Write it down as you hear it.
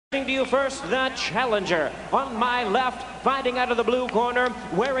To you first, the challenger. On my left, fighting out of the blue corner,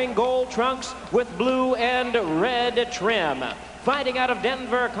 wearing gold trunks with blue and red trim. Fighting out of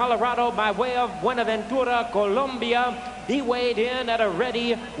Denver, Colorado, by way of Buenaventura, Colombia, he weighed in at a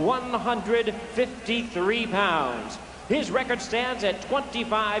ready 153 pounds. His record stands at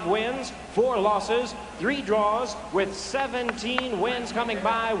 25 wins, 4 losses, 3 draws, with 17 wins coming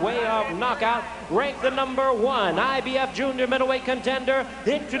by way of knockout. Ranked the #1 IBF junior middleweight contender,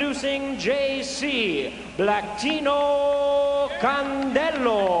 introducing JC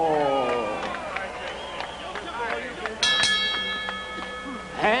Candelo.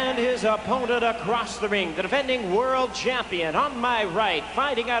 And his opponent across the ring, the defending world champion. On my right,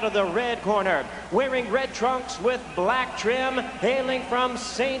 fighting out of the red corner, wearing red trunks with black trim, hailing from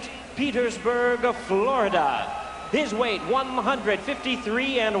St. Petersburg, Florida. His weight,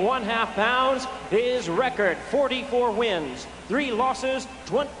 153 1/2 pounds. His record, 44 wins, 3 losses,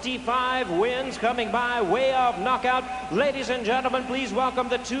 25 wins coming by way of knockout. Ladies and gentlemen, please welcome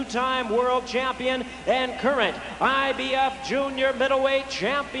the 2-time world champion and current IBF junior middleweight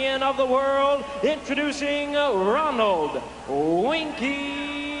champion of the world, introducing Ronald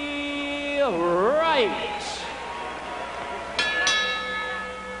Winky Wright.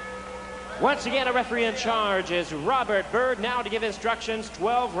 Once again, a referee in charge is Robert Bird. Now to give instructions,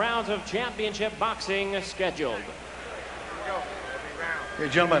 12 rounds of championship boxing scheduled. Hey,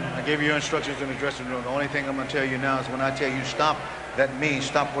 gentlemen, I gave you your instructions in the dressing room. The only thing I'm going to tell you now is when I tell you stop, that means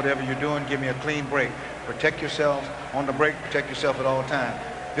stop whatever you're doing. Give me a clean break. Protect yourselves on the break. Protect yourself at all times.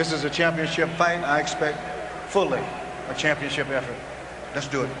 This is a championship fight. I expect fully a championship effort. Let's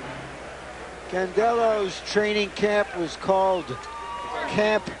do it. Candelo's training camp was called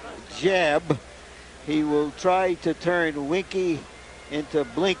Camp Jab. He will try to turn Winky into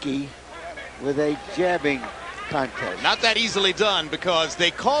Blinky with a jabbing contest. Not that easily done, because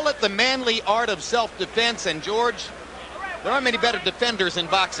they call it the manly art of self-defense, and George, there aren't many better defenders in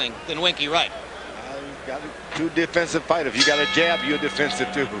boxing than Winky Wright. You've got a 2 defensive fighter. If you got a jab, you're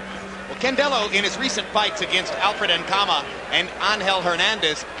defensive too. Well, Candelo, in his recent fights against Alfred Nkama and Angel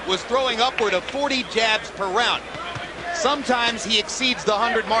Hernandez, was throwing upward of 40 jabs per round. Sometimes he exceeds the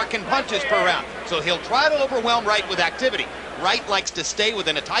 100 mark in punches per round. So he'll try to overwhelm Wright with activity. Wright likes to stay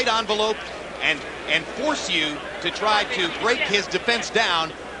within a tight envelope and force you to try to break his defense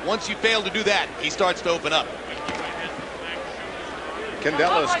down. Once you fail to do that, he starts to open up.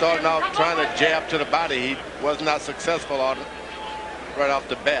 Candelo is starting out trying to jab to the body. He was not successful on it right off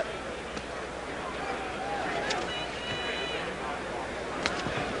the bat.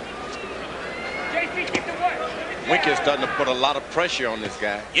 Winky is starting to put a lot of pressure on this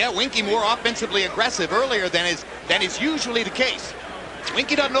guy. Yeah, Winky more offensively aggressive earlier than is usually the case.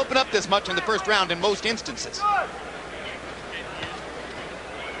 Winky doesn't open up this much in the first round in most instances.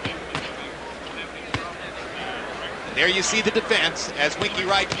 There you see the defense as Winky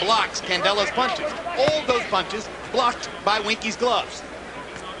Wright blocks Candelo's punches. All those punches blocked by Winky's gloves.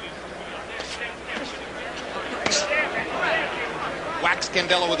 Whacks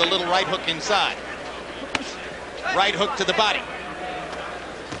Candelo with a little right hook inside. Right hook to the body.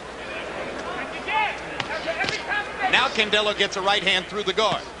 Now Candelo gets a right hand through the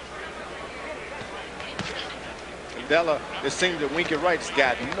guard. Candelo, it seems that Winky Wright's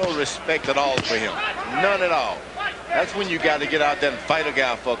got no respect at all for him. None at all. That's when you got to get out there and fight a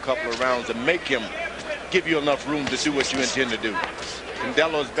guy for a couple of rounds and make him give you enough room to do what you intend to do.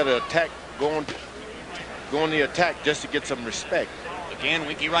 Candelo's better attack, go on the attack just to get some respect. Again,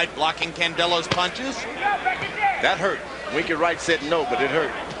 Winky Wright blocking Candelo's punches. That hurt. Winky Wright said no, but it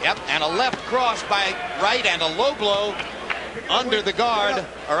hurt. Yep, and a left cross by Wright and a low blow under the guard,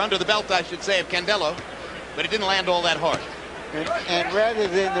 or under the belt, I should say, of Candelo, but it didn't land all that hard. And rather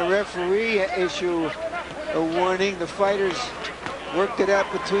than the referee issue a warning, the fighters worked it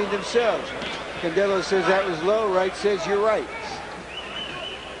out between themselves. Candelo says that was low. Wright says you're right.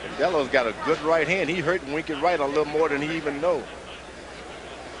 Candelo's got a good right hand. He hurt Winky Wright a little more than he even knows.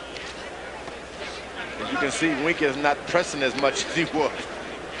 As you can see, Winky is not pressing as much as he was.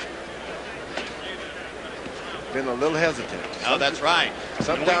 Been a little hesitant. Oh, that's right.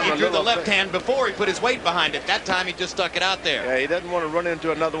 Sometimes he threw the left hand before he put his weight behind it. That time he just stuck it out there. Yeah, he doesn't want to run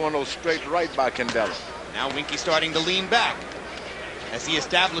into another one of those straight right by Candelo. Now Winky starting to lean back as he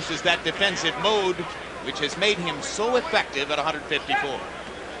establishes that defensive mode, which has made him so effective at 154.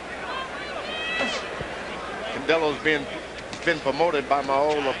 Candelo's been promoted by my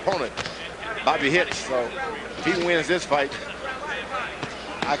old opponent, Bobby Hitch. So if he wins this fight,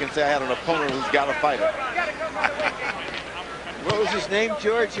 I can say I had an opponent who's got a fighter. What was his name,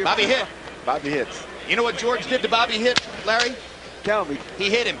 George? Bobby Hitt. Bobby Hitch. You know what George did to Bobby Hitt, Larry? Tell me. He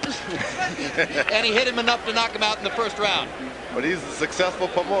hit him. And he hit him enough to knock him out in the first round. But he's a successful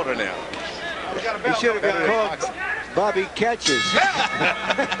promoter now. He should have been called Bobby Catches.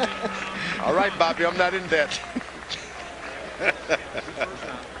 All right, Bobby, I'm not in that.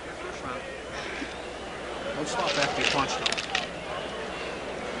 Don't stop after you punched him.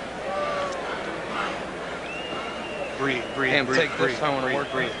 Breathe, breathe, breathe, take breathe, this. I want to breathe,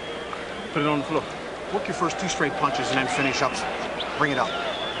 work. breathe. Put it on the floor. Work your first 2 straight punches and then finish up. Bring it up, all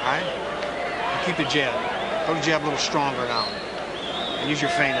right? And keep the jab. Go the jab a little stronger now. And use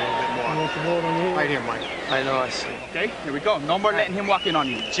your feint a little bit more. Right here, Mike. I know, I see. Okay, here we go. No more letting him walk in on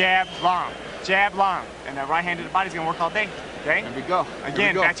you. Jab, long. Jab, long. And that right hand to the body's going to work all day. Okay? There we go.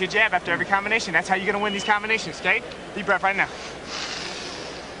 Again, back to your jab after every combination. That's how you're going to win these combinations, okay? Deep breath right now.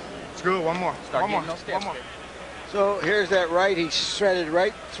 It's good. One more. Start One more. getting those steps, One more. So here's that right. He shredded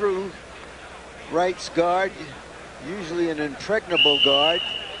right through Wright's guard. Usually an impregnable guard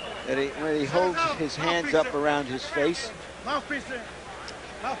that when he holds his hands up around his face. Mouthpiece there.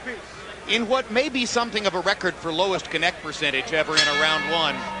 Mouthpiece. In what may be something of a record for lowest connect percentage ever in a round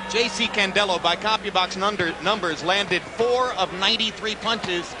 1, JC Candelo, by CompuBox numbers, landed 4 of 93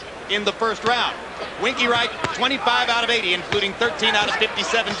 punches in the first round. Winky Wright, 25 out of 80, including 13 out of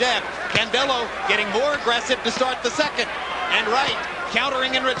 57 jabs. Candelo getting more aggressive to start the second, and Wright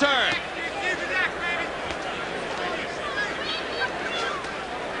countering in return.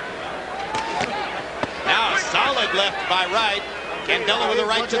 Now a solid left by Wright. Candelo with a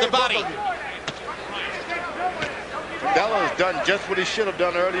right to the body. Candelo has done just what he should have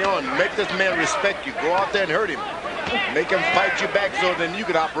done early on. Make this man respect you. Go out there and hurt him. Make him fight you back so then you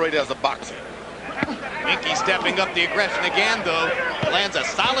can operate as a boxer. Winky stepping up the aggression again, though. Lands a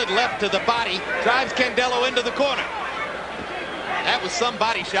solid left to the body. Drives Candelo into the corner. That was some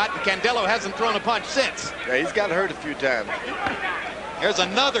body shot, and Candelo hasn't thrown a punch since. Yeah, he's got hurt a few times. Here's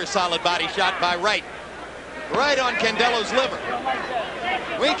another solid body shot by Wright. Right on Candelo's liver.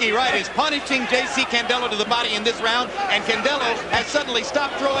 Winky Wright is punishing JC Candelo to the body in this round, and Candelo has suddenly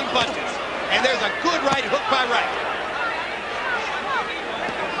stopped throwing punches. And there's a good right hook by Wright.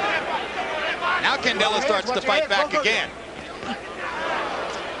 Now Candelo starts to fight back again.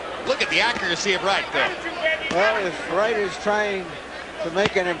 Look at the accuracy of Wright, though. Well, if Wright is trying to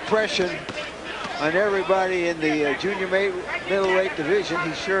make an impression on everybody in the junior middleweight division,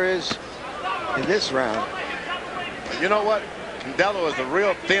 he sure is in this round. You know what? Candelo is a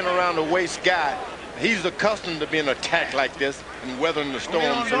real thin around the waist guy. He's accustomed to being attacked like this and weathering the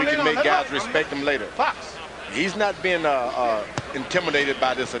storm so he can make guys respect him later. He's not being intimidated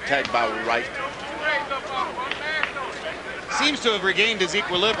by this attack by Wright. Seems to have regained his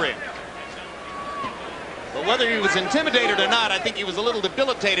equilibrium. But whether he was intimidated or not, I think he was a little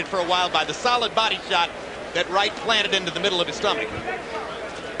debilitated for a while by the solid body shot that Wright planted into the middle of his stomach.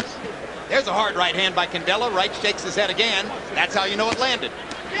 There's a hard right hand by Candelo. Wright shakes his head again. That's how you know it landed.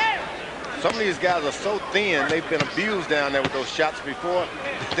 Some of these guys are so thin, they've been abused down there with those shots before.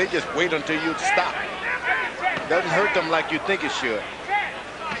 They just wait until you stop. Doesn't hurt them like you think it should.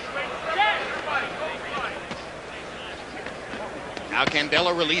 Now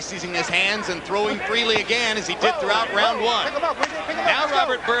Candelo releasing his hands and throwing freely again as he did throughout round 1. Now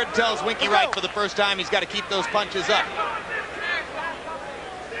Robert Byrd tells Winky Wright for the first time he's got to keep those punches up.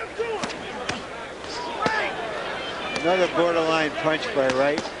 Another borderline punch by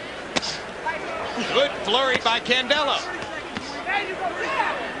Wright. Good flurry by Candelo.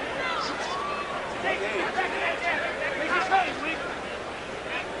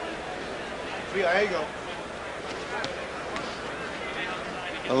 There you go.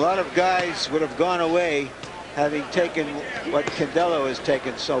 A lot of guys would have gone away having taken what Candelo has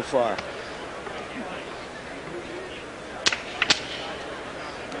taken so far.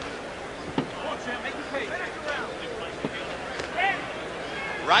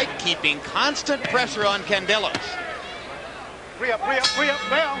 Wright keeping constant pressure on Candelo. Free up,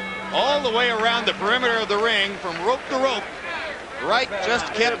 now. All the way around the perimeter of the ring from rope to rope. Wright just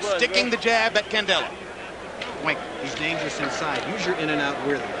kept sticking the jab at Candelo. Wink, he's dangerous inside. Use your in and out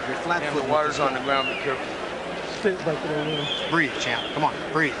rhythm. Your flat foot. The water's on the ground, be careful. Breathe, champ. Come on,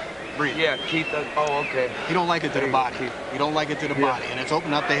 breathe. Breathe. Yeah, keep that. Oh, okay. You don't like it to the body. You don't like it to the body, and it's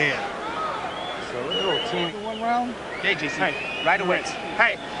open up the head. So a little team. One round. Okay, JC. Hey, right away.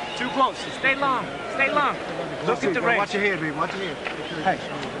 Hey, too close. Stay long. Stay long. Look at the range. Watch your head, baby. Watch your head.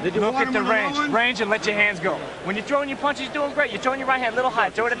 Hey, look at the range and let your hands go. When you're throwing your punches, you're doing great. You're throwing your right hand a little high.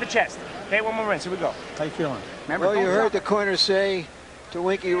 Throw it at the chest. Okay, one more rinse. Here we go. How you feeling? Remember, Well, you heard the corner say to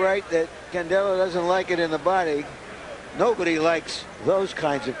Winky Wright that Candelo doesn't like it in the body. Nobody likes those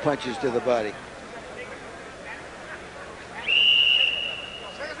kinds of punches to the body.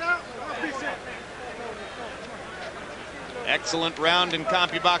 Excellent round in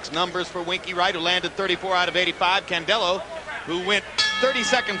CompuBox numbers for Winky Wright, who landed 34 out of 85. Candelo, who went 30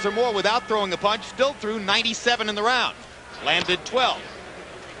 seconds or more without throwing a punch, still threw 97 in the round. Landed 12.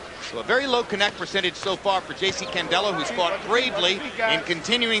 So a very low connect percentage so far for JC Candelo, who's fought bravely in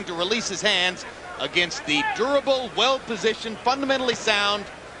continuing to release his hands against the durable, well-positioned, fundamentally sound,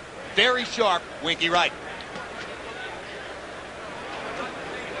 very sharp Winky Wright.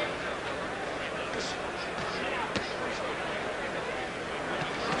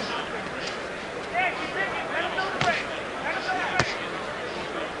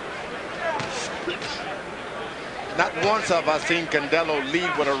 Not once have I seen Candelo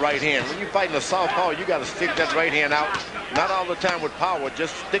lead with a right hand. When you're fighting a southpaw, you got to stick that right hand out. Not all the time with power,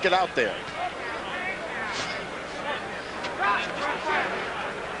 just stick it out there.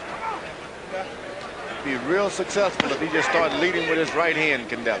 Be real successful if he just started leading with his right hand,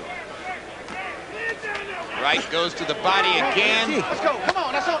 Candelo. Wright goes to the body again. Let's go. Come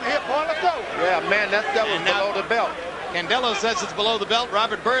on, that's on the hip, boy. Let's go. Yeah, man, that was below the belt. Candelo says it's below the belt.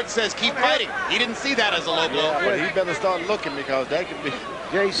 Robert Byrd says keep fighting. He didn't see that as a low blow. Yeah, but he better start looking, because that could be...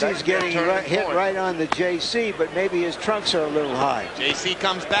 JC's getting hit right on the JC, but maybe his trunks are a little high. JC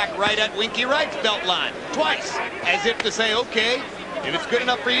comes back right at Winky Wright's belt line twice, as if to say, okay, if it's good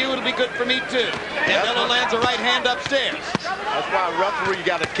enough for you, it'll be good for me too. Candelo lands a right hand upstairs. That's why a referee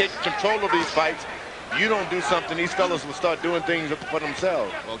got to take control of these fights. You don't do something, these fellas will start doing things for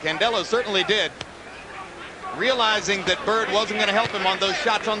themselves. Well, Candelo certainly did. Realizing that Byrd wasn't going to help him on those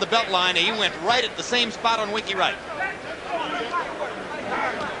shots on the belt line, he went right at the same spot on Winky Wright.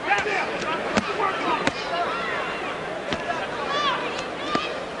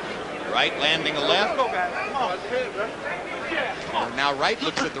 Wright landing a left. Now Wright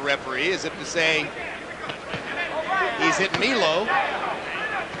looks at the referee as if to say, he's hitting me low.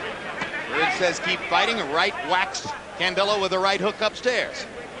 Byrd says keep fighting. Wright whacks Candelo with a right hook upstairs.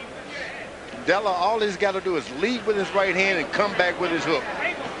 Candelo, all he's got to do is lead with his right hand and come back with his hook.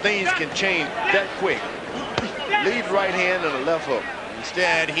 Things can change that quick. Lead right hand and a left hook.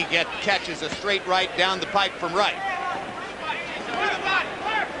 Instead, he catches a straight right down the pipe from Wright.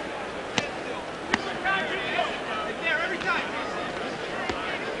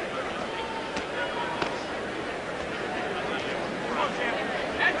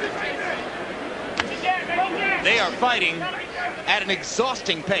 They are fighting at an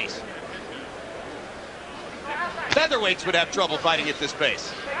exhausting pace. Featherweights would have trouble fighting at this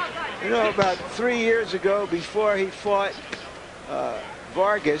pace. You know, about 3 years ago, before he fought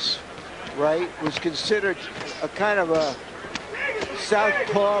Vargas, Wright was considered a kind of a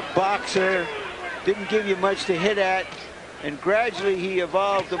southpaw boxer, didn't give you much to hit at, and gradually he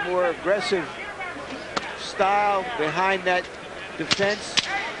evolved a more aggressive style behind that defense.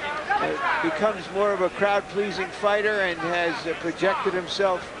 Becomes more of a crowd-pleasing fighter and has projected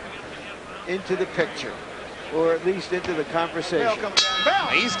himself into the picture, or at least into the conversation.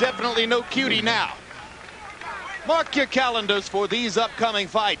 He's definitely no cutie now. Mark your calendars for these upcoming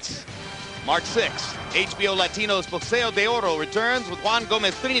fights. March 6th, HBO Latino's Boxeo de Oro returns with Juan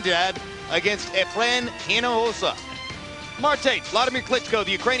Gomez Trinidad against Efren Hinojosa. March 8th, Vladimir Klitschko,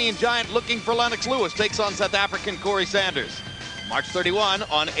 the Ukrainian giant looking for Lennox Lewis, takes on South African Corey Sanders. March 31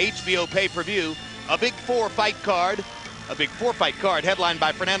 on HBO pay-per-view, a big four-fight card headlined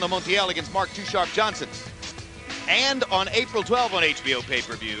by Fernando Montiel against Mark Too Sharp Johnson. And on April 12 on HBO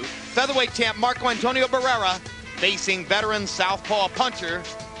pay-per-view, featherweight champ Marco Antonio Barrera facing veteran southpaw puncher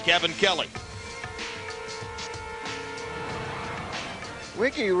Kevin Kelly.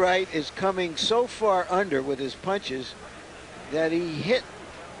 Winky Wright is coming so far under with his punches that he hit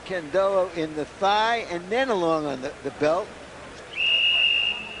Candelo in the thigh and then along on the belt.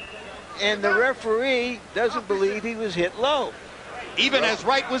 And the referee doesn't believe he was hit low. Even as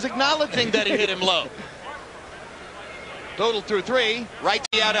Wright was acknowledging that he hit him low. Total through 3. Wright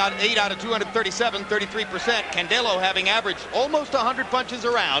out on 8 out of 237, 33%. Candelo having averaged almost 100 punches a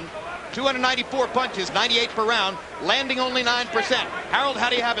round. 294 punches, 98 per round, landing only 9%. Harold, how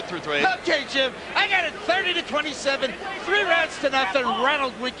do you have it through 3? Okay, Jim, I got it 30-27, 3 rounds to nothing,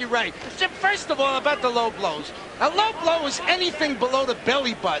 Ronald Winky Wright. Jim, first of all, about the low blows. A low blow is anything below the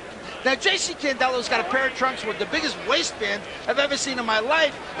belly button. Now, JC Candelo's got a pair of trunks with the biggest waistband I've ever seen in my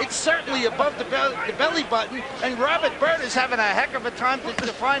life. It's certainly above the belly button, and Robert Byrd is having a heck of a time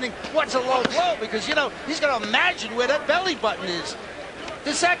defining what's a low blow, because, you know, he's got to imagine where that belly button is.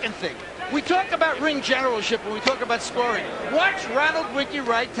 The second thing, we talk about ring generalship when we talk about scoring. Watch Ronald Winky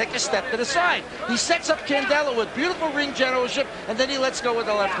Wright take a step to the side. He sets up Candelo with beautiful ring generalship, and then he lets go with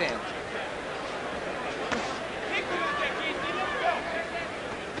the left hand.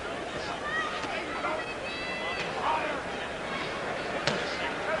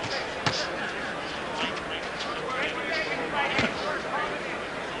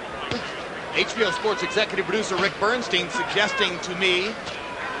 HBO Sports executive producer Rick Bernstein suggesting to me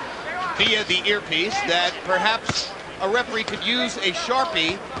via the earpiece that perhaps a referee could use a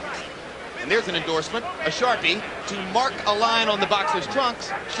Sharpie, and there's an endorsement, a Sharpie, to mark a line on the boxer's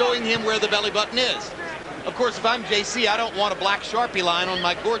trunks showing him where the belly button is. Of course, if I'm JC, I don't want a black Sharpie line on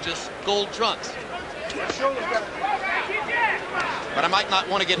my gorgeous gold trunks. But I might not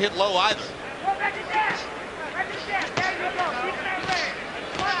want to get hit low either.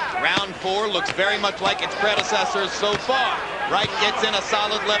 Round 4 looks very much like its predecessors so far. Wright gets in a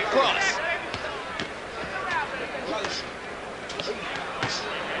solid left cross.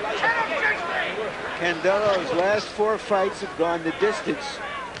 Candelo's last 4 fights have gone the distance.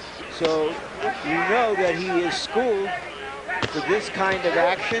 So you know that he is schooled for this kind of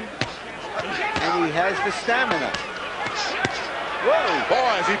action, and he has the stamina. Whoa!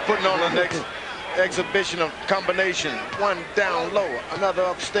 Boy, is he putting on the next exhibition of combination. One down low, another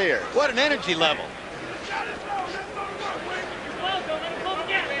upstairs. What an energy level.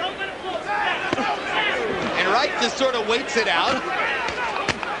 And Wright just sort of waits it out.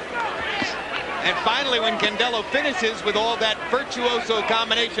 And finally, when Candelo finishes with all that virtuoso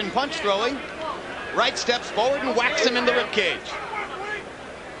combination punch throwing, Wright steps forward and whacks him in the ribcage.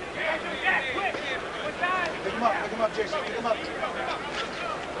 Pick him up, JC, pick him up.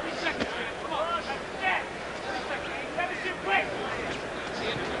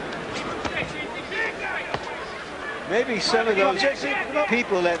 Maybe some of those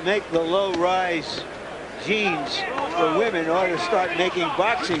people that make the low-rise jeans for women ought to start making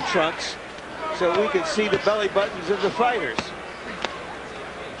boxing trunks so we can see the belly buttons of the fighters.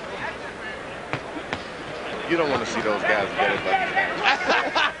 You don't want to see those guys' belly buttons.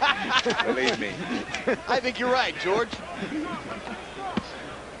 Believe me. I think you're right, George.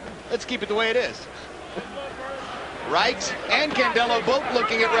 Let's keep it the way it is. Wright and Candelo both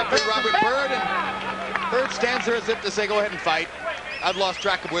looking at referee Robert Byrd, and Byrd stands there as if to say, go ahead and fight. I've lost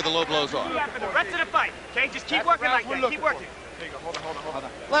track of where the low blows are. For the rest of the fight, okay? Just keep working like that. Keep working. Hold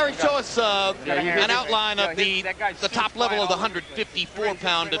on. Larry, show us an outline of the top level of the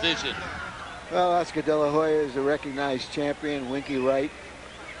 154-pound division. Well, Oscar De La Hoya is a recognized champion. Winky Wright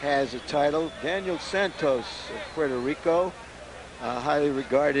has a title. Daniel Santos of Puerto Rico, a highly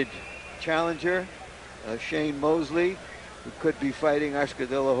regarded challenger. Shane Mosley, who could be fighting Oscar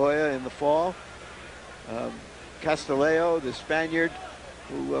De La Hoya in the fall. Castillo, the Spaniard,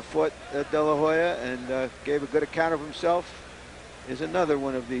 who fought De La Hoya and gave a good account of himself, is another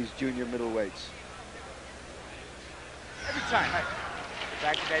one of these junior middleweights. Every time.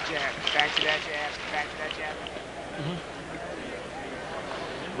 Back to that jab. Back to that jab. Back to that jab.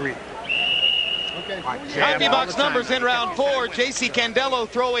 Breathe. Okay. Happy box numbers in round 4. JC Candelo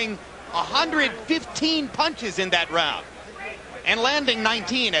throwing 115 punches in that round and landing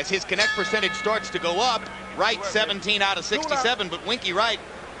 19 as his connect percentage starts to go up. Wright 17 out of 67, but Winky Wright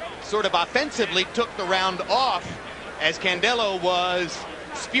sort of offensively took the round off as Candelo was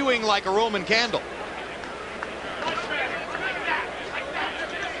spewing like a Roman candle.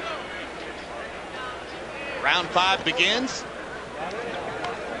 Round 5 begins.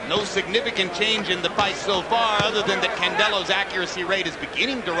 No significant change in the fight so far, other than that Candelo's accuracy rate is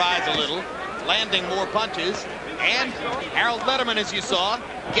beginning to rise a little, landing more punches. And Harold Letterman, as you saw,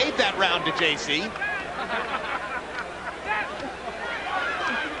 gave that round to JC.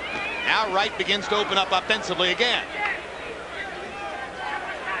 Now Wright begins to open up offensively again.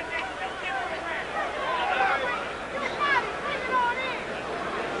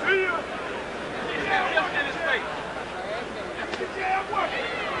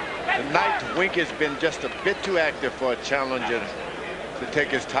 Tonight, Winky's been just a bit too active for a challenger to take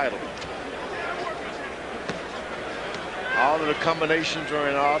his title. All of the combinations are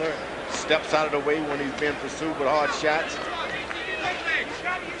in order. Steps out of the way when he's being pursued with hard shots.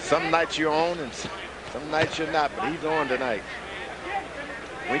 Some nights you're on and some nights you're not, but he's on tonight.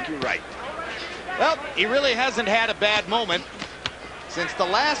 Winky Wright. Well, he really hasn't had a bad moment since the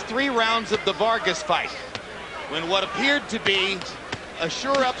last 3 rounds of the Vargas fight, when what appeared to be a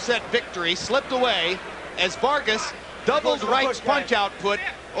sure upset victory slipped away as Vargas doubled Wright's punch output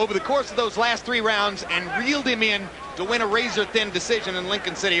over the course of those last 3 rounds and reeled him in to win a razor-thin decision in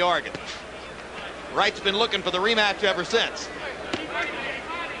Lincoln City, Oregon. Wright's been looking for the rematch ever since.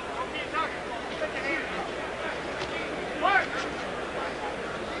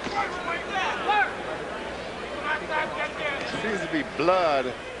 Seems to be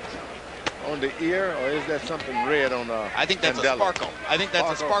blood on the ear, or is that something red on the I think that's Candelo? a sparkle. I think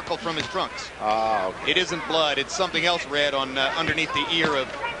that's a sparkle from his trunks. Ah, okay. It isn't blood. It's something else red on underneath the ear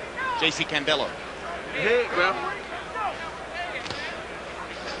of JC Candelo. Hey, bro.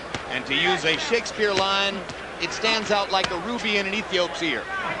 And to use a Shakespeare line, it stands out like a ruby in an Ethiop's ear.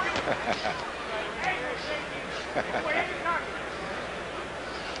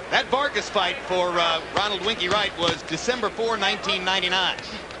 That Vargas fight for Ronald Winky Wright was December 4, 1999.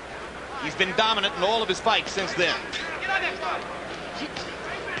 He's been dominant in all of his fights since then.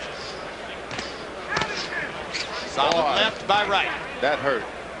 Solid left by Wright. That hurt.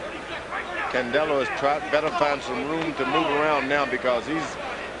 Candelo has better find some room to move around now because he's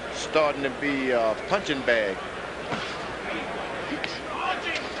starting to be a punching bag.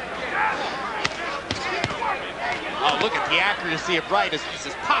 Oh, look at the accuracy of Wright. This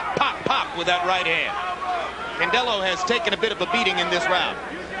is pop, pop, pop with that right hand. Candelo has taken a bit of a beating in this round.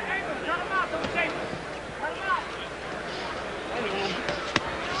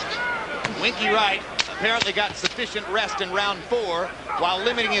 Winky Wright apparently got sufficient rest in round 4 while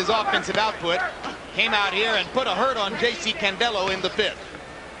limiting his offensive output. Came out here and put a hurt on JC Candelo in the 5th.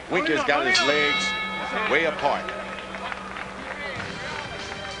 Winky's got his legs way apart.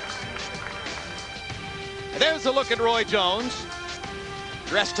 There's a look at Roy Jones,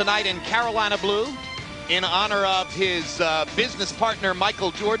 dressed tonight in Carolina blue in honor of his business partner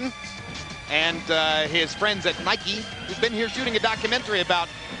Michael Jordan and his friends at Nike, who've been here shooting a documentary about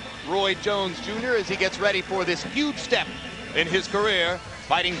Roy Jones Jr. as he gets ready for this huge step in his career,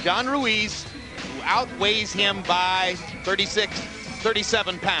 fighting John Ruiz, who outweighs him by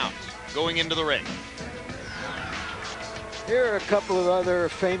 37 pounds going into the ring. Here are a couple of other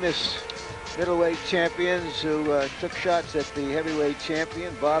famous middleweight champions who took shots at the heavyweight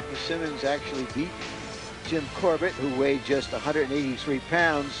champion. Bob Simmons actually beat Jim Corbett, who weighed just 183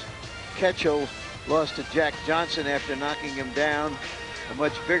 pounds. Ketchel lost to Jack Johnson after knocking him down. A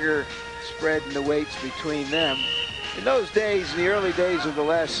much bigger spread in the weights between them. In those days, in the early days of the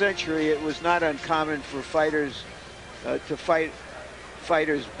last century, it was not uncommon for fighters to fight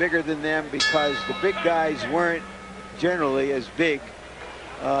fighters bigger than them because the big guys weren't generally as big,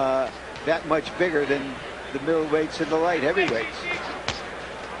 that much bigger than the middleweights and the light heavyweights.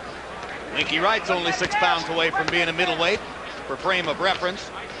 Winky Wright's only 6 pounds away from being a middleweight, for frame of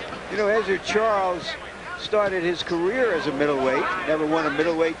reference. You know, Ezra Charles started his career as a middleweight, never won a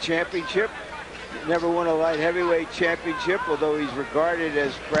middleweight championship, never won a light heavyweight championship, although he's regarded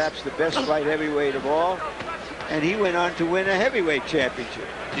as perhaps the best light heavyweight of all. And he went on to win a heavyweight championship.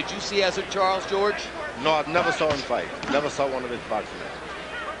 Did you see Ezra Charles, George? No, I've never saw him fight. Never saw one of his boxing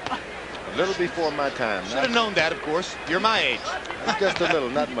matches. A little before my time. Should have known that, of course. You're my age. Just a little,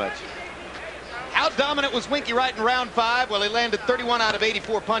 not much. How dominant was Winky Wright in round 5? Well, he landed 31 out of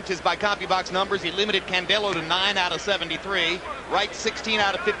 84 punches by CompuBox numbers. He limited Candelo to 9 out of 73. Wright 16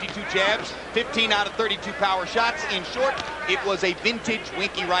 out of 52 jabs, 15 out of 32 power shots. In short, it was a vintage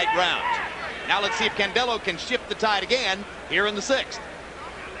Winky Wright round. Now let's see if Candelo can shift the tide again here in the 6th.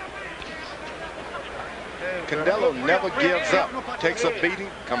 Candelo never gives up. Takes a beating,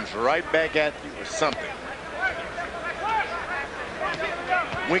 comes right back at you with something.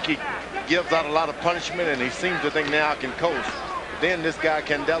 Winky gives out a lot of punishment, and he seems to think now I can coast. Then this guy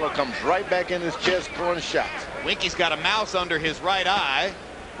Candelo comes right back in his chest throwing shots. Winky's got a mouse under his right eye,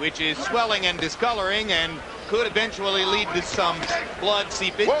 which is swelling and discoloring and could eventually lead to some blood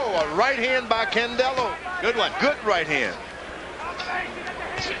seepage. Whoa, a right hand by Candelo. Good one. Good right hand.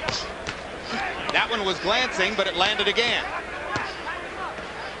 That one was glancing, but it landed again.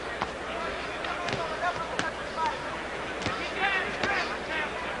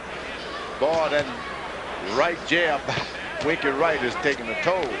 Boy, that right jab by Winky Wright is taking a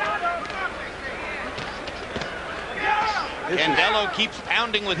toll. Candelo keeps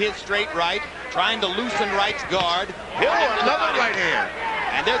pounding with his straight right, trying to loosen Wright's guard. Another right hand.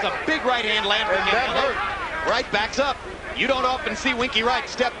 And there's a big right hand land for Candelo. Wright backs up. You don't often see Winky Wright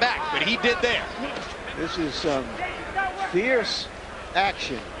step back, but he did there. This is some fierce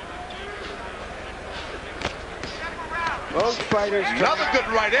action. Both fighters another good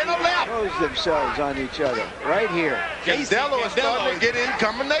right and a left. Throws themselves on each other right here. Candelo is starting to get in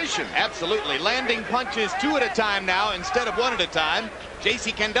combination. Absolutely, landing punches 2 at a time now instead of 1 at a time.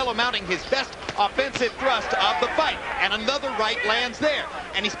 JC Candelo mounting his best offensive thrust of the fight, and another right lands there,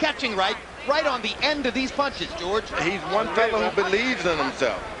 and he's catching right on the end of these punches, George. He's one fellow who believes in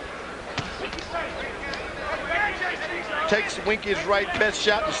himself. Takes Winky's right best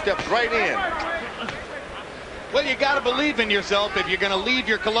shot and steps right in. Well, you got to believe in yourself if you're going to leave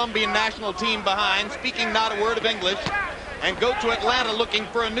your Colombian national team behind, speaking not a word of English, and go to Atlanta looking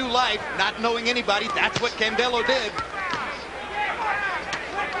for a new life, not knowing anybody. That's what Candelo did.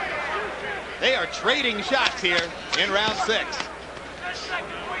 They are trading shots here in round 6.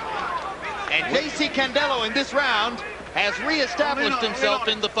 And JC Candelo in this round has reestablished himself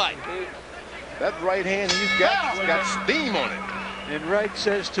in the fight. That right hand he's got steam on it. And Wright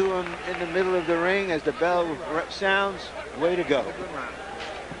says to him in the middle of the ring as the bell sounds, way to go.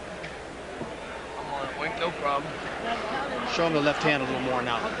 Come on, Wink, no problem. Show him the left hand a little more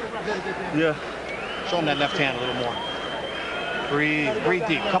now. Yeah. Show him that left hand a little more. Breathe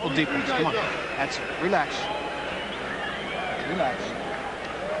deep, couple deep ones. Come on. That's it. Relax. Relax.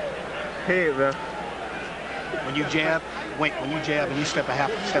 Hey, man. When you jab, Wink, when you jab and you step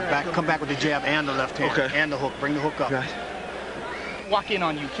back, come back with the jab and the left hand. Okay. And the hook. Bring the hook up. Right. Walk in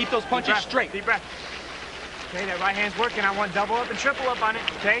on you. Keep those punches straight. Deep breath. Okay, that right hand's working. I want double up and triple up on it,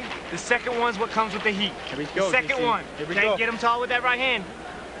 okay? The second one's what comes with the heat. Here we go, The second JC. one. Here we Okay, go. get him tall with that right hand.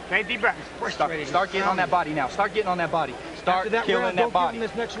 Okay, deep breath. Start getting on that body now. Start getting on that body. Start killing that body.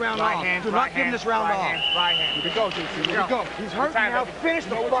 This next round Right off. hand, Do right not give him hand, this round right off. hand, right hand. Here we go, JC. Here we go. He's hurt Time now. it. Finish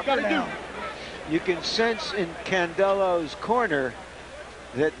the fucker now. You can sense in Candelo's corner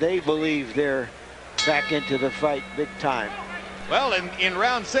that they believe they're back into the fight big time. Well, in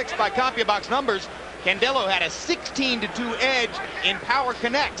round 6 by CompuBox numbers, Candelo had a 16-2 edge in power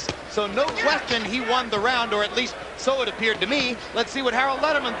connects. So no question he won the round, or at least so it appeared to me. Let's see what Harold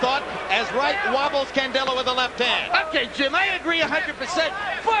Letterman thought as Wright wobbles Candelo with the left hand. Okay, Jim, I agree 100%.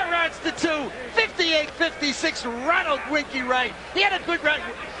 4 rounds to 2, 58-56, Ronald Winky Wright. He had a good round.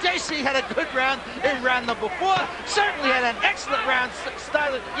 JC had a good round in round number 4. Certainly had an excellent round,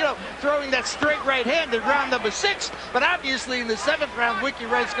 started, throwing that straight right hand in round number 6. But obviously in the 7th round, Winky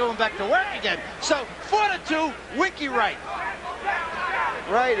Wright's going back to work again. So 4-2, Winky Wright.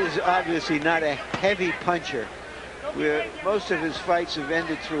 Wright is obviously not a heavy puncher. Most of his fights have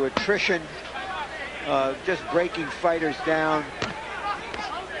ended through attrition, just breaking fighters down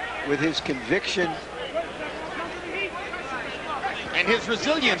with his conviction. And his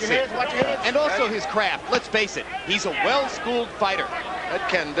resiliency, and also his craft. Let's face it, he's a well-schooled fighter. That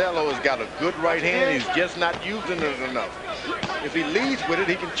Candelo has got a good right hand. He's just not using it enough. If he leads with it,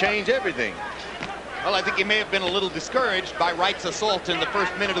 he can change everything. Well, I think he may have been a little discouraged by Wright's assault in the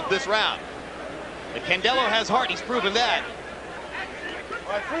first minute of this round. But Candelo has heart, he's proven that.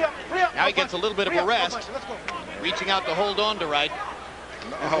 Now he gets a little bit of a rest, reaching out to hold on to Wright.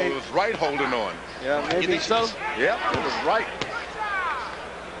 Oh, it was Wright holding on. Yeah, maybe. You think so? Yep, it was Wright.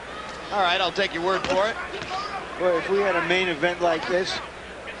 All right, I'll take your word for it. Boy, if we had a main event like this,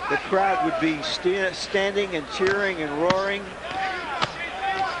 the crowd would be standing and cheering and roaring.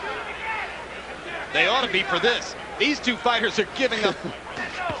 They ought to be for this. These two fighters are giving up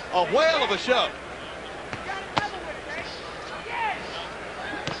a whale of a show.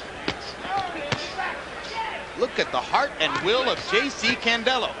 Look at the heart and will of JC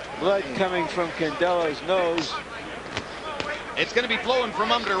Candelo. Blood coming from Candelo's nose. It's going to be flowing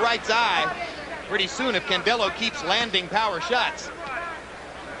from under Wright's eye pretty soon if Candelo keeps landing power shots.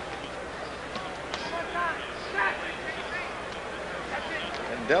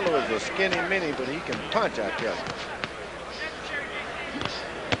 Candelo is a skinny mini, but he can punch, I tell you.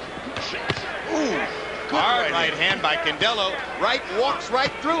 Ooh, good Hard right hand by Candelo. Wright walks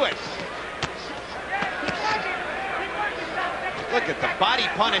right through it. Look at the body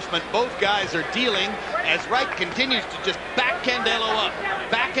punishment both guys are dealing as Wright continues to just back Candelo up.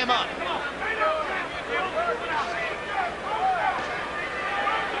 Back him up.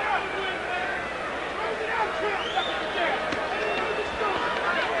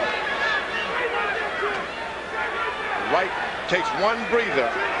 Wright takes one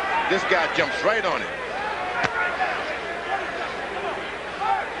breather. This guy jumps right on it.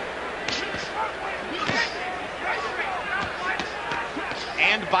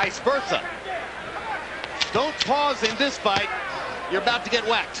 And vice versa. Don't pause in this fight. You're about to get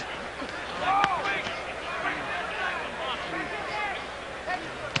whacked.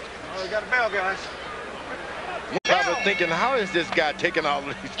 Oh, we got a bell, guys. Probably thinking, how is this guy taking all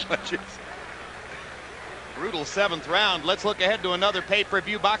of these punches? Brutal 7th round. Let's look ahead to another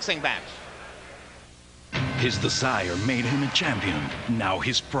pay-per-view boxing match. His desire made him a champion. Now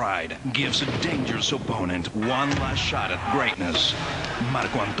his pride gives a dangerous opponent one last shot at greatness.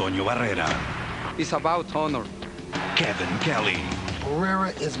 Marco Antonio Barrera. It's about honor. Kevin Kelly.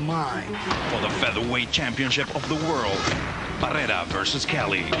 Barrera is mine. For the featherweight championship of the world. Barrera versus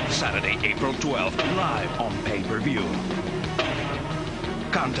Kelly. Saturday, April 12th, live on pay-per-view.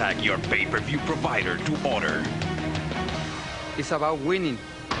 Contact your pay-per-view provider to order. It's about winning.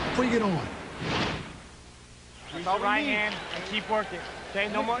 Bring it on. Use the right hand and keep working. Okay,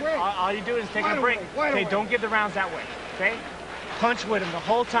 no more. All you do is take a break. Okay, don't give the rounds that way. Okay, punch with him the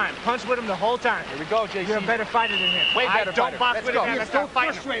whole time. Punch with him the whole time. Here we go, JC. You're a better fighter than him. Way better Don't fighter. box Let's with go. him. Let's start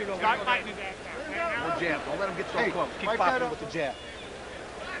fighting him. Frustrated over Start there. fighting his ass. jab. Don't let him get so close. Keep popping with the jab.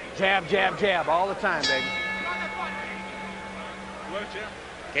 Jab, jab, jab all the time, baby.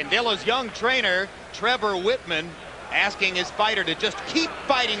 Candelo's young trainer, Trevor Whitman, asking his fighter to just keep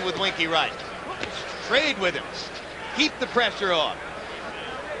fighting with Winky Wright. Trade with him. Keep the pressure on.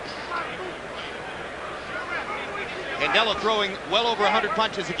 Candelo throwing well over 100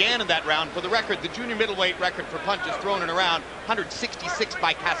 punches again in that round. For the record, the junior middleweight record for punches thrown in a round, 166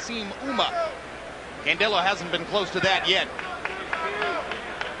 by Kasim Uma. Candelo hasn't been close to that yet.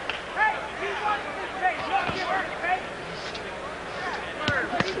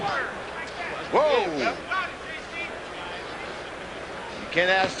 Whoa! You can't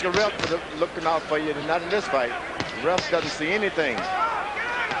ask a ref for looking out for you. Not in this fight. The ref doesn't see anything.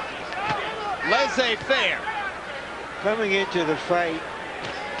 Laissez-faire. Coming into the fight,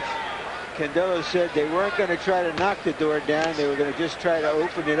 Candelo said they weren't going to try to knock the door down. They were going to just try to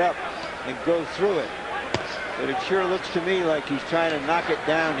open it up and go through it. But it sure looks to me like he's trying to knock it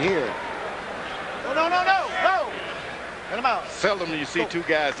down here. No. Get him out. Seldom you see two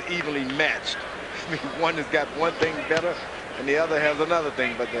guys evenly matched. I mean, one has got one thing better and the other has another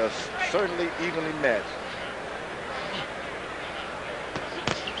thing, but they're certainly evenly matched.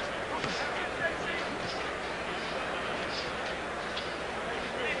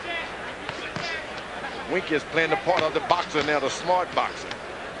 Winky is playing the part of the boxer now, the smart boxer.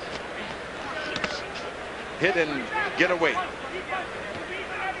 Hit and get away.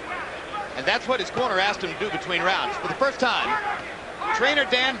 And that's what his corner asked him to do between rounds. For the first time, trainer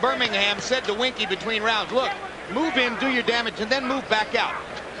Dan Birmingham said to Winky between rounds, look, move in, do your damage, and then move back out.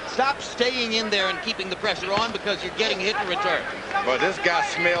 Stop staying in there and keeping the pressure on because you're getting hit in return. But this guy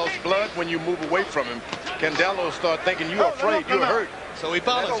smells blood when you move away from him. Candelo start thinking you're afraid, you're hurt. So he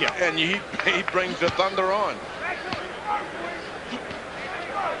follows you. And he brings the thunder on.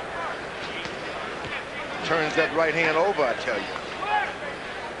 Turns that right hand over, I tell you.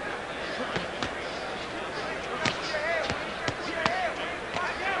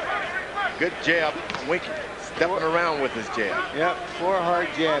 Good jab, Winky. Stepping around with his jab. Yep, 4 hard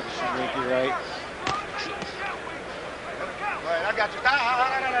jabs from Winky Wright. All right, I got you. No.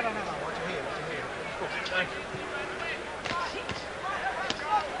 Watch your head. Let's go.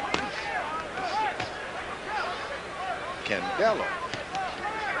 Candelo.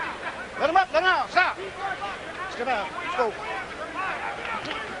 Let him out. Stop. Step out. Let's go.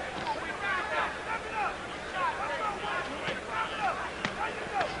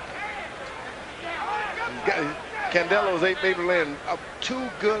 Candelo's able to land 2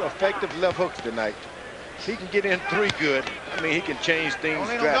 good, effective left hooks tonight. He can get in 3 good. I mean, he can change things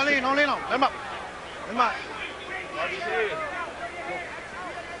drastically. Don't lean on. Let him up. Watch his head.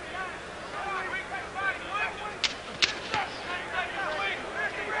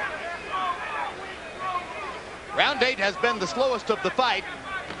 Round 8 has been the slowest of the fight.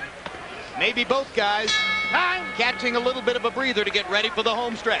 Maybe both guys catching a little bit of a breather to get ready for the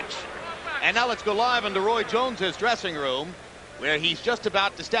home stretch. And now let's go live into Roy Jones's dressing room, where he's just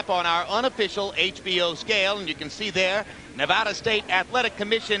about to step on our unofficial HBO scale. And you can see there, Nevada State Athletic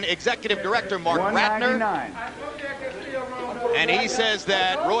Commission Executive Director Mark Ratner. And he says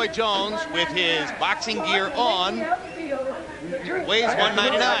that Roy Jones, with his boxing gear on, weighs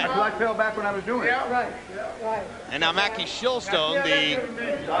 199. I fell back when I was doing it. Yeah, right. And now Mackie Shilstone, the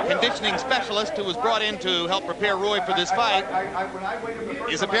conditioning specialist who was brought in to help prepare Roy for this fight,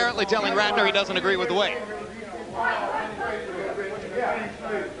 is apparently telling Ratner he doesn't agree with the weight.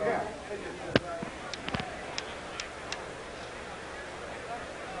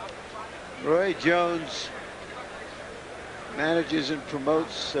 Roy Jones manages and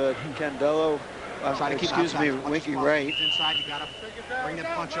promotes Candelo. Excuse me, Winky Wright. Inside, you gotta bring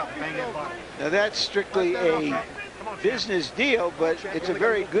that punch up, bang that body. Now that's strictly a business deal, but it's a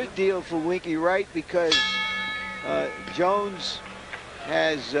very good deal for Winky Wright because Jones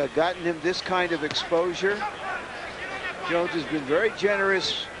has gotten him this kind of exposure. Jones has been very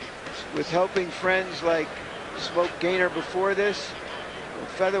generous with helping friends like Smoke Gaynor before this, a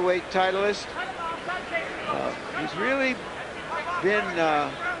featherweight titleist. He's really been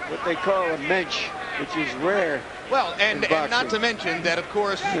what they call a mensch, which is rare. Well, and not to mention that, of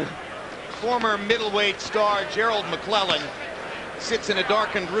course, former middleweight star Gerald McClellan sits in a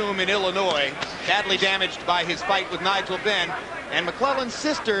darkened room in Illinois, badly damaged by his fight with Nigel Benn. And McClellan's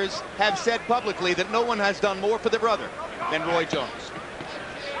sisters have said publicly that no one has done more for their brother than Roy Jones.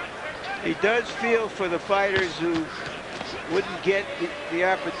 He does feel for the fighters who wouldn't get the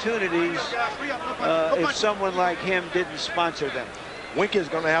opportunities if someone like him didn't sponsor them. Winky's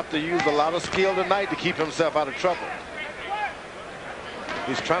going to have to use a lot of skill tonight to keep himself out of trouble.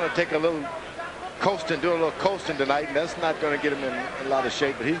 He's trying to take a little coasting, doing a little coasting tonight, and that's not going to get him in a lot of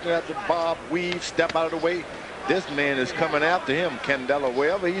shape. But he's going to have to bob, weave, step out of the way. This man is coming after him, Candelo.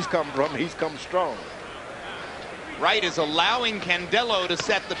 Wherever he's come from, he's come strong. Wright is allowing Candelo to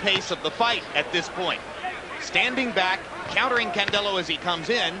set the pace of the fight at this point. Standing back, countering Candelo as he comes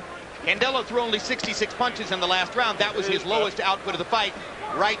in. Candelo threw only 66 punches in the last round. That was his lowest output of the fight.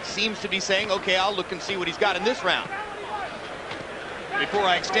 Wright seems to be saying, okay, I'll look and see what he's got in this round before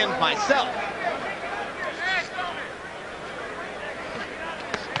I extend myself.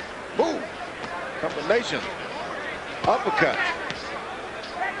 Boom. Combination. Uppercut.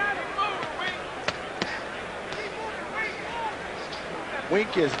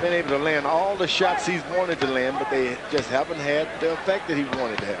 Winky has been able to land all the shots he's wanted to land, but they just haven't had the effect that he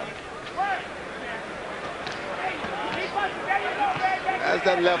wanted to have. As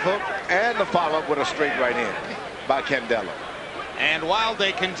that left hook and the follow-up with a straight right hand by Candelo. And while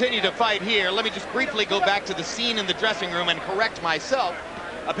they continue to fight here, let me just briefly go back to the scene in the dressing room and correct myself.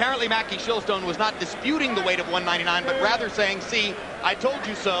 Apparently, Mackie Shilstone was not disputing the weight of 199, but rather saying, see, I told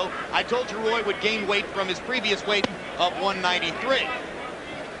you so. I told you Roy would gain weight from his previous weight of 193.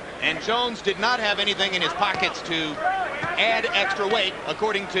 And Jones did not have anything in his pockets to add extra weight,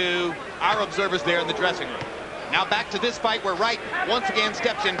 according to our observers there in the dressing room. Now back to this fight where Wright once again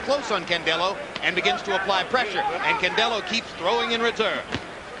steps in close on Candelo and begins to apply pressure. And Candelo keeps throwing in return.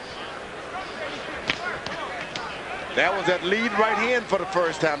 That was that lead right hand for the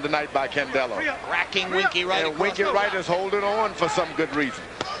first time tonight by Candelo. Racking Winky Wright. And Winky Wright is holding on for some good reason.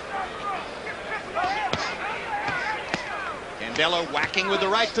 Candelo whacking with the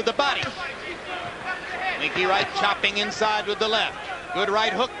right to the body. Winky Wright chopping inside with the left. Good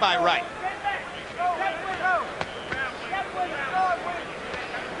right hook by Wright.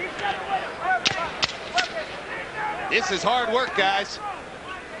 This is hard work, guys.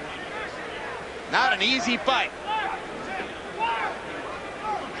 Not an easy fight.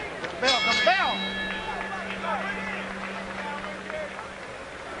 Bell, bell.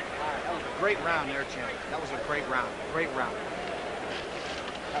 That was a great round there, champ. That was a great round. Great round.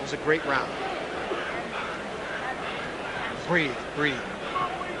 That was a great round. Breathe, breathe,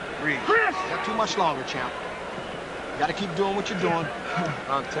 breathe. Not too much longer, champ. You got to keep doing what you're doing.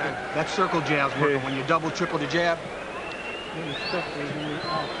 On 10. That circle jab's working. When you double, triple the jab,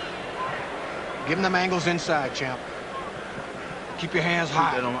 give him them angles inside, champ. Keep your hands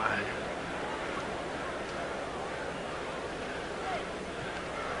high.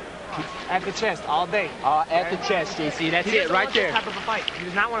 At the chest all day. At the chest, JC. That's it right there. Type of a fight. He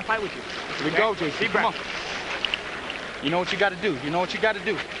does not want to fight with you. Here we go, JC. Come on. You know what you got to do. You know what you got to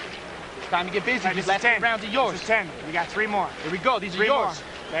do. It's time to get busy. Right, These last 10 rounds are yours. This is 10. We got 3 more. Here we go. These are 3 yours.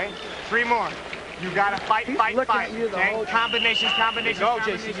 More, okay? 3 more. You got to fight, fight, fight. Okay? Combinations, combinations, Go,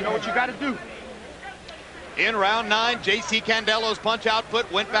 combinations. JC. You know what you got to do. In round 9, JC Candelo's punch output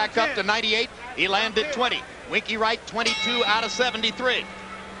went back up to 98. He landed 20. Winky Wright 22 out of 73.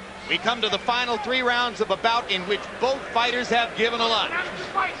 We come to the final 3 rounds of a bout in which both fighters have given a lot.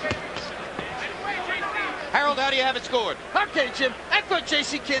 Harold, how do you have it scored? Okay, Jim. I thought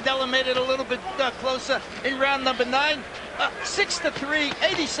JC Candelo made it a little bit closer in round number 9. 6-3,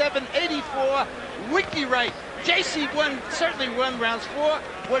 87-84. Winky Wright. JC certainly won rounds 4,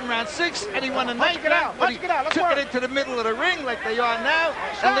 won round 6, and he won a 9th round. But he took it into the middle of the ring like they are now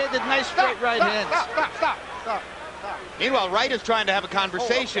and landed nice straight right hands. Stop. Meanwhile, Wright is trying to have a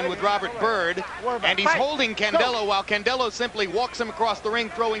conversation with Robert Byrd, and he's holding Candelo while Candelo simply walks him across the ring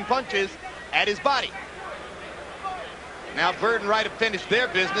throwing punches at his body. Now Byrd and Wright have finished their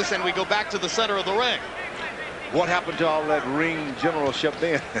business, and we go back to the center of the ring. What happened to all that ring generalship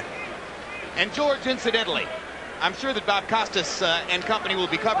then? And George, incidentally, I'm sure that Bob Costas and company will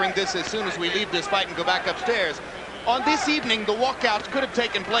be covering this as soon as we leave this fight and go back upstairs. On this evening, the walkouts could have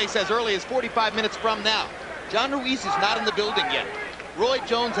taken place as early as 45 minutes from now. John Ruiz is not in the building yet. Roy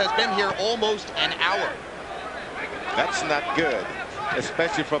Jones has been here almost an hour. That's not good,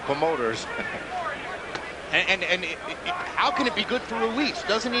 especially for promoters. And how can it be good for Ruiz?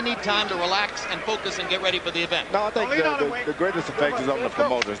 Doesn't he need time to relax and focus and get ready for the event? No, I think the greatest effect is on the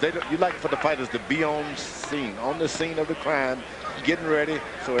promoters. You like for the fighters to be on the scene of the crime, getting ready,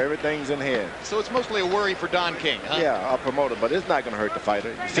 so everything's in hand. So it's mostly a worry for Don King, huh? Yeah, a promoter, but it's not going to hurt the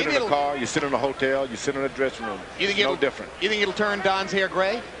fighter. You sit in a car, you sit in a hotel, you sit in a dressing room. It's no different. You think it'll turn Don's hair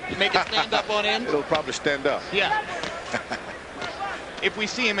gray? Make it stand up on end? It'll probably stand up. Yeah. If we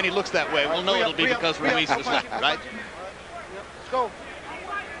see him and he looks that way, we'll know it'll be because Ruiz was left, right? Let's go.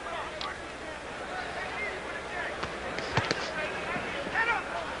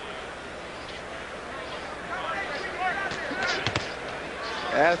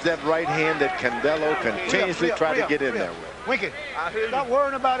 That's that right hand that Candelo continuously tried to get in there with. Winky, stop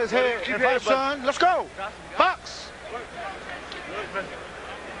worrying about his head. Son, let's go. Box.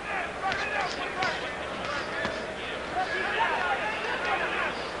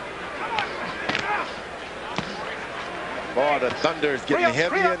 Boy, the thunder is getting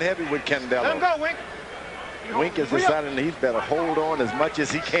heavier and heavier with Candelo. Let him go, Wink. Wink is deciding that he's better hold on as much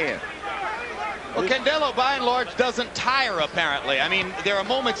as he can. Well, Candelo, by and large, doesn't tire, apparently. I mean, there are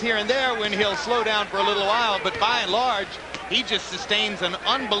moments here and there when he'll slow down for a little while, but by and large, he just sustains an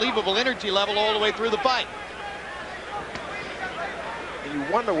unbelievable energy level all the way through the fight. And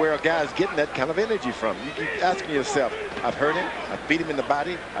you wonder where a guy's getting that kind of energy from. You keep asking yourself, I've hurt him, I've beat him in the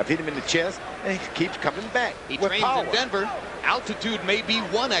body, I've hit him in the chest, and he keeps coming back. He with trains power. in Denver. Altitude may be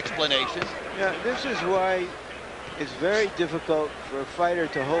one explanation. Yeah, this is why it's very difficult for a fighter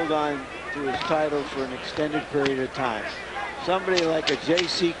to hold on to his title for an extended period of time. Somebody like a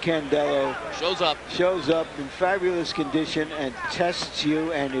JC Candelo shows up in fabulous condition and tests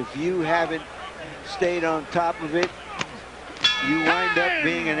you, and if you haven't stayed on top of it, you wind up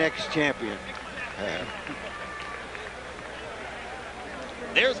being an ex-champion.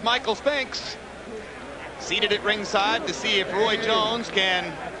 There's Michael Spinks, seated at ringside to see if Roy Jones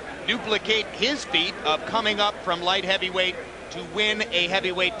can duplicate his feat of coming up from light heavyweight to win a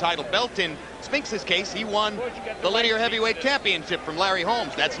heavyweight title belt. In Spinks' case, he won the linear heavyweight championship from Larry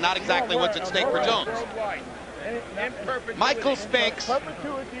Holmes. That's not exactly what's at stake for Jones. Michael Spinks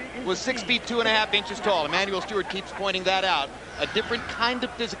was 6 feet 2.5 inches tall. Emmanuel Stewart keeps pointing that out. A different kind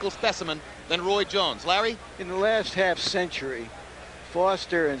of physical specimen than Roy Jones. Larry? In the last half century,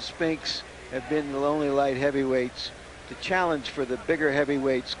 Foster and Spinks have been the only light heavyweights to challenge for the bigger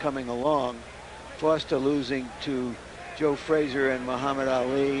heavyweights coming along. Foster losing to Joe Frazier and Muhammad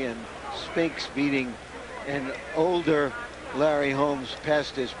Ali, and Spinks beating an older Larry Holmes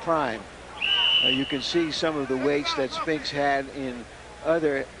past his prime. You can see some of the weights that Spinks had in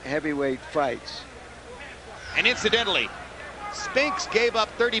other heavyweight fights. And incidentally, Spinks gave up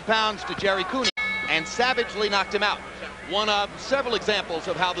 30 pounds to Jerry Cooney and savagely knocked him out. One of several examples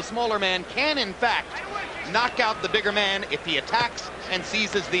of how the smaller man can, in fact, knock out the bigger man if he attacks and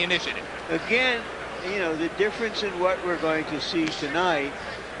seizes the initiative. Again, you know, the difference in what we're going to see tonight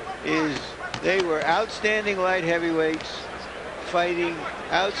is they were outstanding light heavyweights fighting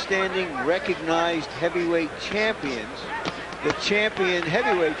outstanding recognized heavyweight champions. The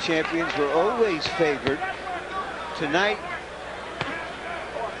heavyweight champions were always favored. Tonight,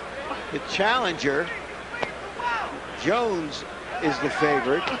 the challenger, Jones, is the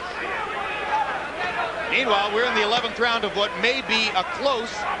favorite. Meanwhile, we're in the 11th round of what may be a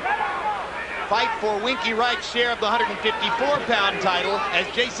close fight for Winky Wright's share of the 154-pound title, as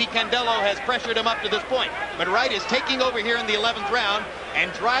JC Candelo has pressured him up to this point. But Wright is taking over here in the 11th round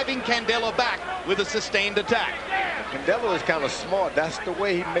and driving Candelo back with a sustained attack. Candelo is kind of smart. That's the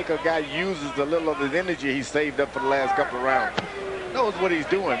way he make a guy uses a little of his energy he saved up for the last couple of rounds. Knows what he's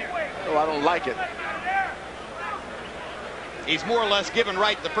doing. No, I don't like it. He's more or less given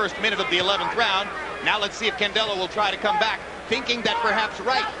Wright the first minute of the 11th round. Now let's see if Candelo will try to come back, thinking that perhaps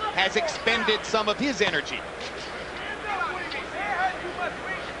Wright has expended some of his energy.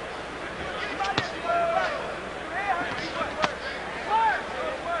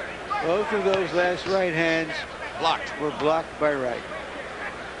 Both of those last right hands were blocked by Wright.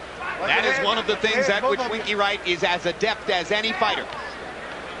 That is one of the things at which Winky Wright is as adept as any fighter.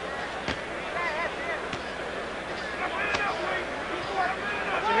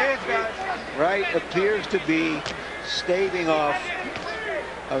 Wright appears to be staving off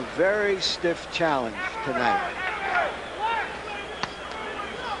a very stiff challenge tonight.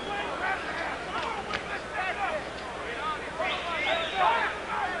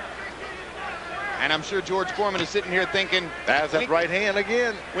 And I'm sure George Foreman is sitting here thinking, that's that right hand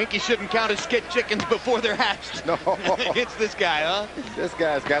again. Winky shouldn't count his skit chickens before they're hatched. No. It's this guy, huh? This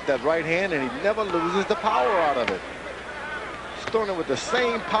guy's got that right hand, and he never loses the power out of it. He's throwing it with the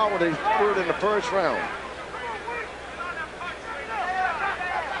same power that he threw it in the first round.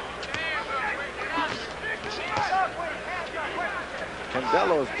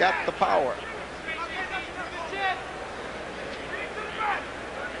 Candelo's got the power.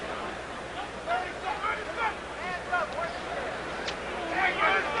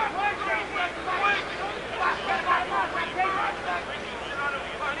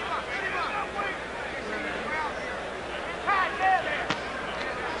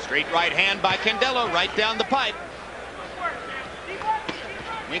 Straight right hand by Candelo, right down the pipe.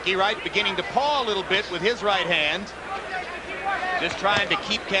 Winky Wright beginning to paw a little bit with his right hand. Just trying to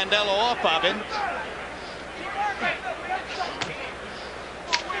keep Candelo off of him.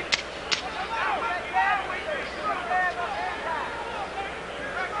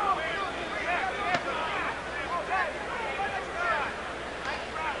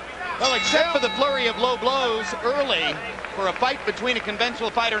 Well, except for the flurry of low blows early for a fight between a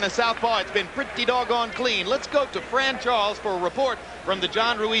conventional fighter and a southpaw, it's been pretty doggone clean. Let's go to Fran Charles for a report from the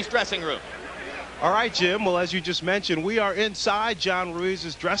John Ruiz dressing room. All right, Jim. Well, as you just mentioned, we are inside John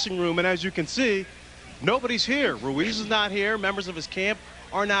Ruiz's dressing room, and as you can see, nobody's here. Ruiz is not here. Members of his camp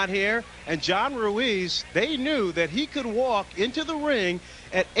are not here. And John Ruiz, they knew that he could walk into the ring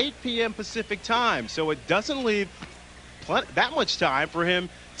at 8 p.m. Pacific time, so it doesn't leave that much time for him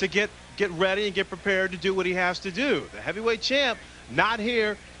to get ready and get prepared to do what he has to do. The heavyweight champ not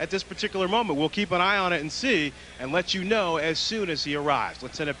here at this particular moment. We'll keep an eye on it and see and let you know as soon as he arrives.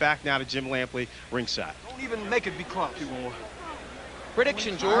 Let's send it back now to Jim Lampley ringside. Don't even make it be close.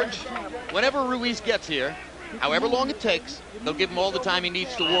 Prediction, George. Whenever Ruiz gets here, however long it takes, they'll give him all the time he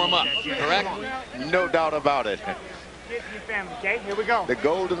needs to warm up, correct? No doubt about it. Family, okay? Here we go. The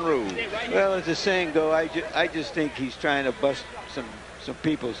golden rule. Well, as the saying go, I just think he's trying to bust some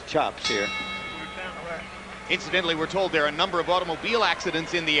people's chops here. Incidentally, we're told there are a number of automobile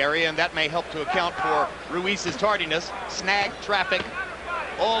accidents in the area, and that may help to account for Ruiz's tardiness. Snag traffic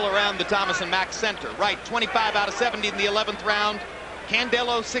all around the Thomas and Mack Center. Wright, 25 out of 70 in the 11th round.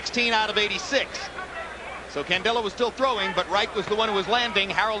 Candelo, 16 out of 86. So Candelo was still throwing, but Wright was the one who was landing.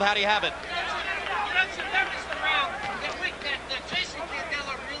 Harold, how do you have it? JC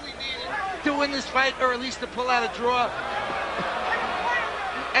Candelo really needed to win this fight, or at least to pull out a draw.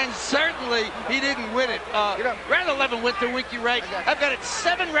 And certainly he didn't win it. Round 11 went to Winky Wright. I've got it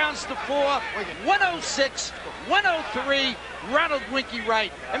 7 rounds to 4, 106, 103, Ronald Winky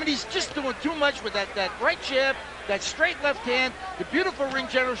Wright. I mean, he's just doing too much with that right jab, that straight left hand, the beautiful ring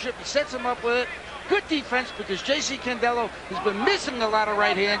generalship. He sets him up with it. Good defense because JC Candelo has been missing a lot of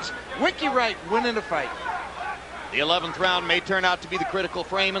right hands. Winky Wright winning the fight. The 11th round may turn out to be the critical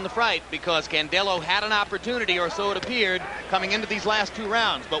frame in the fight because Candelo had an opportunity, or so it appeared, coming into these last 2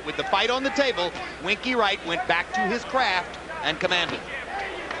 rounds. But with the fight on the table, Winky Wright went back to his craft and commanded.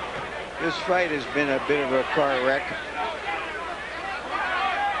 This fight has been a bit of a car wreck.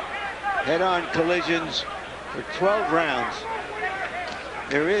 Head-on collisions for 12 rounds.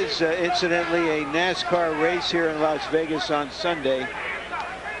 There is, incidentally, a NASCAR race here in Las Vegas on Sunday.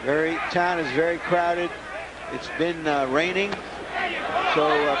 Town is very crowded. It's been raining,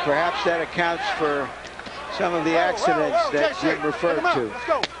 so perhaps that accounts for some of the accidents that Jim referred to. Let's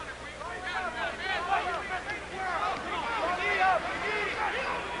go.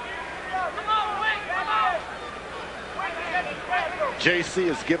 JC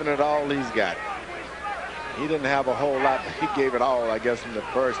is giving it all he's got. He didn't have a whole lot. He gave it all, I guess, in the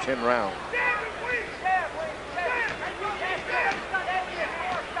first 10 rounds.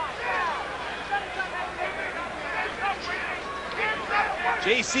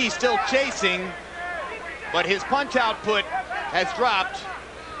 JC still chasing, but his punch output has dropped.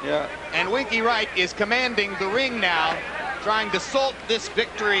 Yeah. And Winky Wright is commanding the ring now, trying to salt this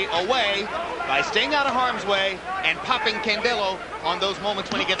victory away by staying out of harm's way and popping Candelo on those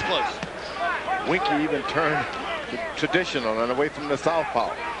moments when he gets close. Winky even turned to traditional and away from the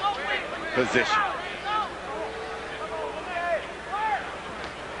southpaw position.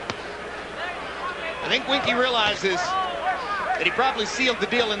 I think Winky realizes that he probably sealed the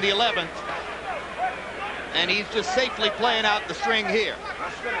deal in the 11th, and he's just safely playing out the string here.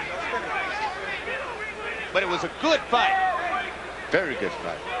 But it was a good fight. Very good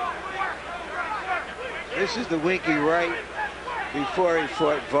fight. This is the Winky Wright before he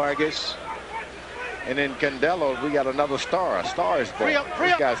fought Vargas. And in Candelo, we got another star. A star is born.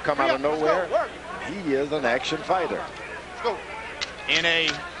 These guys come out of nowhere. He is an action fighter. In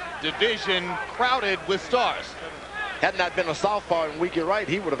a division crowded with stars. Had not been a southpaw in Winky Wright,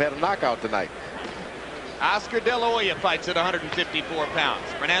 he would have had a knockout tonight. Oscar De La Hoya fights at 154 pounds.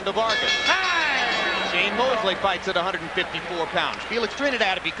 Fernando Vargas. Shane Mosley fights at 154 pounds. Felix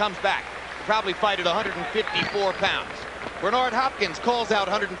Trinidad, if he comes back, will probably fight at 154 pounds. Bernard Hopkins calls out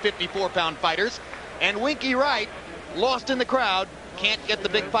 154-pound fighters. And Winky Wright, lost in the crowd, can't get the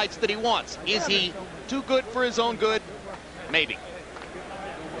big fights that he wants. Is he too good for his own good? Maybe.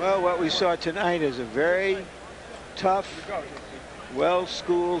 Well, what we saw tonight is a very tough,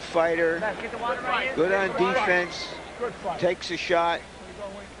 well-schooled fighter, good on defense, takes a shot.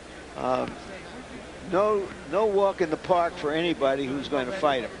 No walk in the park for anybody who's going to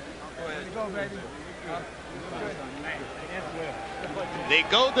fight him. They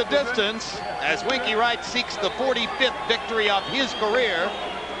go the distance as Winky Wright seeks the 45th victory of his career.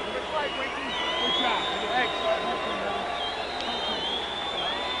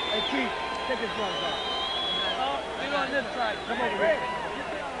 On this side. Come over here.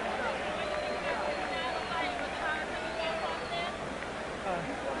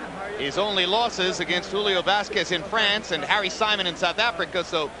 His only losses against Julio Vasquez in France and Harry Simon in South Africa,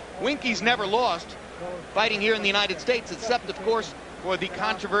 so Winky's never lost fighting here in the United States, except, of course, for the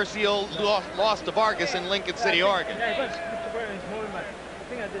controversial loss to Vargas in Lincoln City, Oregon.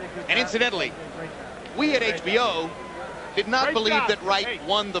 And incidentally, we at HBO did not believe that Wright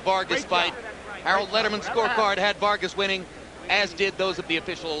won the Vargas fight. Harold Letterman's scorecard had Vargas winning, as did those of the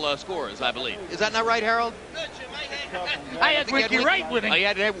official scorers, I believe. Is that not right, Harold? I had Winky Wright winning. Oh, you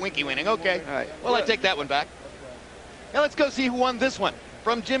had to have Winky winning. Okay. All right. Well, I take that one back. Now let's go see who won this one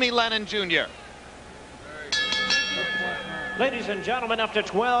from Jimmy Lennon Jr. Ladies and gentlemen, after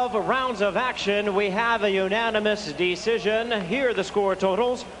 12 rounds of action, we have a unanimous decision. Here are the score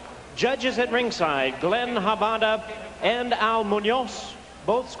totals. Judges at ringside, Glenn Habada and Al Munoz,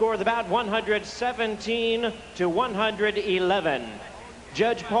 both scored the bout 117 to 111.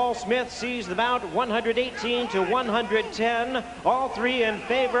 Judge Paul Smith sees the bout 118 to 110. All three in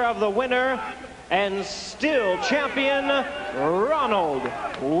favor of the winner and still champion, Ronald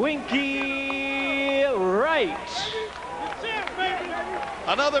Winky Wright.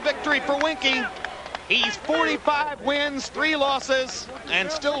 Another victory for Winky. He's 45 wins, 3 losses, and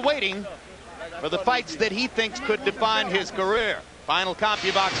still waiting for the fights that he thinks could define his career. Final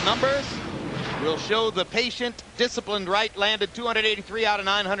CompuBox numbers will show the patient, disciplined Wright landed 283 out of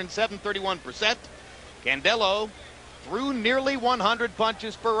 907, 31%. Candelo threw nearly 100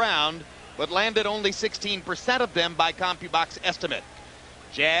 punches per round, but landed only 16% of them by CompuBox estimate.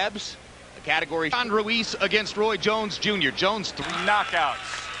 Jabs, the category. John Ruiz against Roy Jones Jr. Jones 3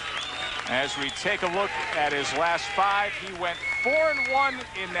 knockouts. As we take a look at his last 5, he went 4-1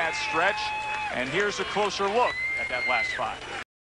 in that stretch. And here's a closer look at that last 5.